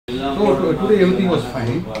So today everything was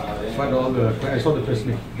fine, but all I saw the press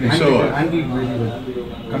meet. Handled very well,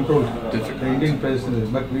 controlled. Difficult. The Indian press,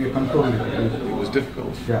 but we controlled it. It was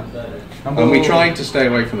difficult. Yeah. And we tried to stay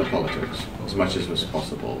away from the politics as much as was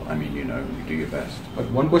possible. I mean, you know, you do your best. But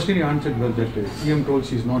one question he answered was that CM told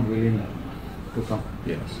she's not willing to come.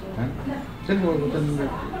 Yes. Then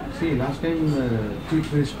see, last time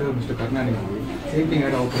Chief Minister Mr. Karnataka, same thing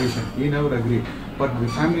had operation. He never agreed. But the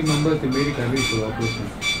family members, they made it agree to the operation.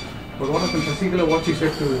 But what happened? Sasigala, what she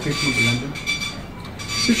said to the treatment in London?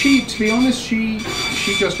 So she, to be honest, she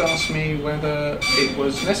just asked me whether it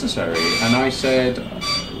was necessary, and I said,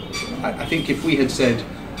 I think if we had said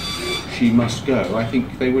she must go, I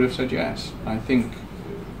think they would have said yes. I think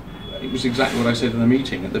it was exactly what I said in the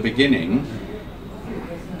meeting. At the beginning,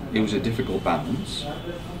 it was a difficult balance.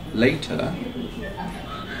 Later,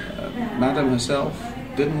 Madam herself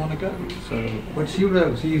didn't want to go. So, but she would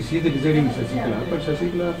have, she's the deciding Sasigala, but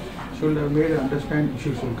Sasigala should have made her understand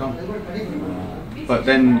she should come. But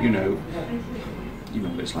then, you know,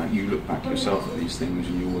 it's like you look back yourself at these things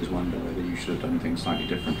and you always wonder whether you should have done things slightly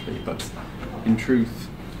differently. But in truth,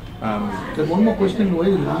 there's one more question. Why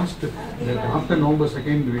last that after November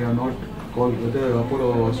 2nd we are not called, whether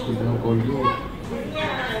Apollo Hospital now called you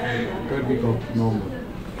 3rd week of November?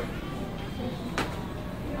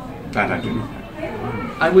 That I do not know.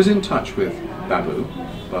 I was in touch with Babu,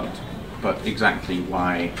 but exactly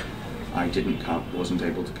why I wasn't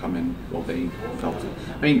able to come in, or they felt.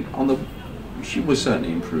 I mean, she was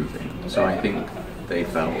certainly improving, so I think they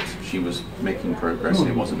felt she was making progress and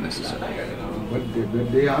it wasn't necessary.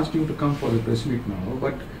 But they asked you to come for the press meet now,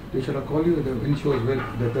 but they should have called you when she was well,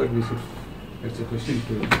 the 3rd visit. That's a question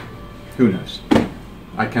to you. Who knows?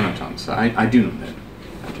 I cannot answer. I do not know.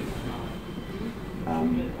 I do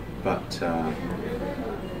not know.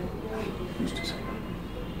 Who's to say?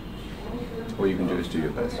 All you can do is do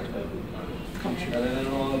your best. Can't you?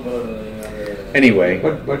 Anyway.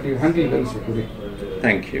 But you handled well today.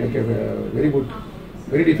 Thank you. Like very good.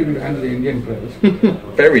 Very difficult to handle the Indian press.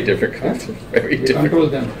 Very difficult. Very difficult. Control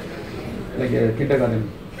them like a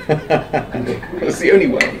kindergarten. That's the only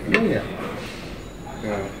way.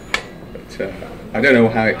 Yeah. But I don't know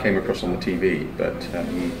how it came across on the TV, but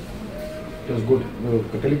it was good.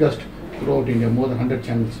 The telecast throughout India, more than 100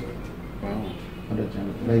 channels. Wow. 100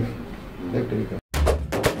 channels, live telecast.